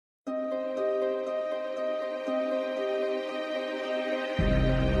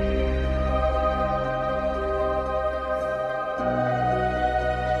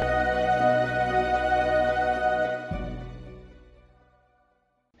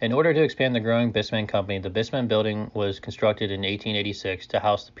In order to expand the growing Bissman Company, the Bissman Building was constructed in 1886 to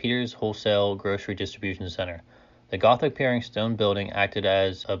house the Peters Wholesale Grocery Distribution Center. The Gothic-appearing stone building acted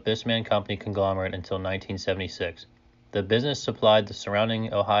as a Bissman Company conglomerate until 1976. The business supplied the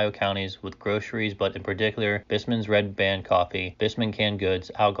surrounding Ohio counties with groceries, but in particular, Bissman's Red Band coffee, Bissman canned goods,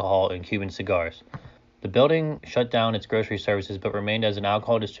 alcohol, and Cuban cigars. The building shut down its grocery services but remained as an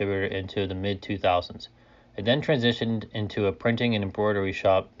alcohol distributor into the mid-2000s. It then transitioned into a printing and embroidery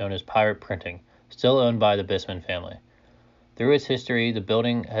shop known as Pirate Printing, still owned by the Bissman family. Through its history, the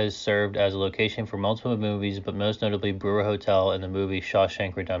building has served as a location for multiple movies, but most notably Brewer Hotel and the movie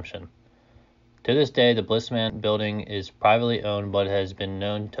Shawshank Redemption. To this day, the Bissman Building is privately owned but has been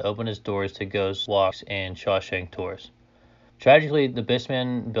known to open its doors to ghost walks and Shawshank tours. Tragically, the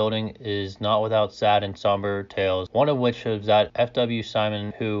Bissman Building is not without sad and somber tales, one of which is that F.W.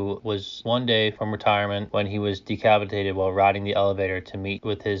 Simon, who was one day from retirement when he was decapitated while riding the elevator to meet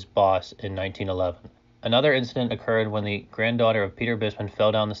with his boss in 1911. Another incident occurred when the granddaughter of Peter Bissman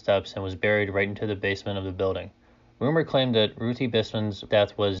fell down the steps and was buried right into the basement of the building. Rumor claimed that Ruthie Bissman's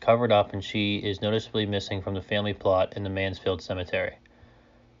death was covered up and she is noticeably missing from the family plot in the Mansfield Cemetery.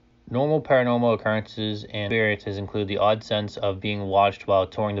 Normal paranormal occurrences and experiences include the odd sense of being watched while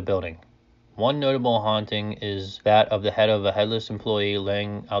touring the building. One notable haunting is that of the head of a headless employee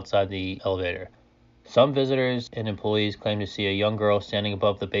laying outside the elevator. Some visitors and employees claim to see a young girl standing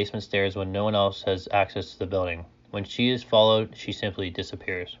above the basement stairs when no one else has access to the building. When she is followed, she simply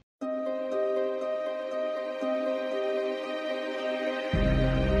disappears.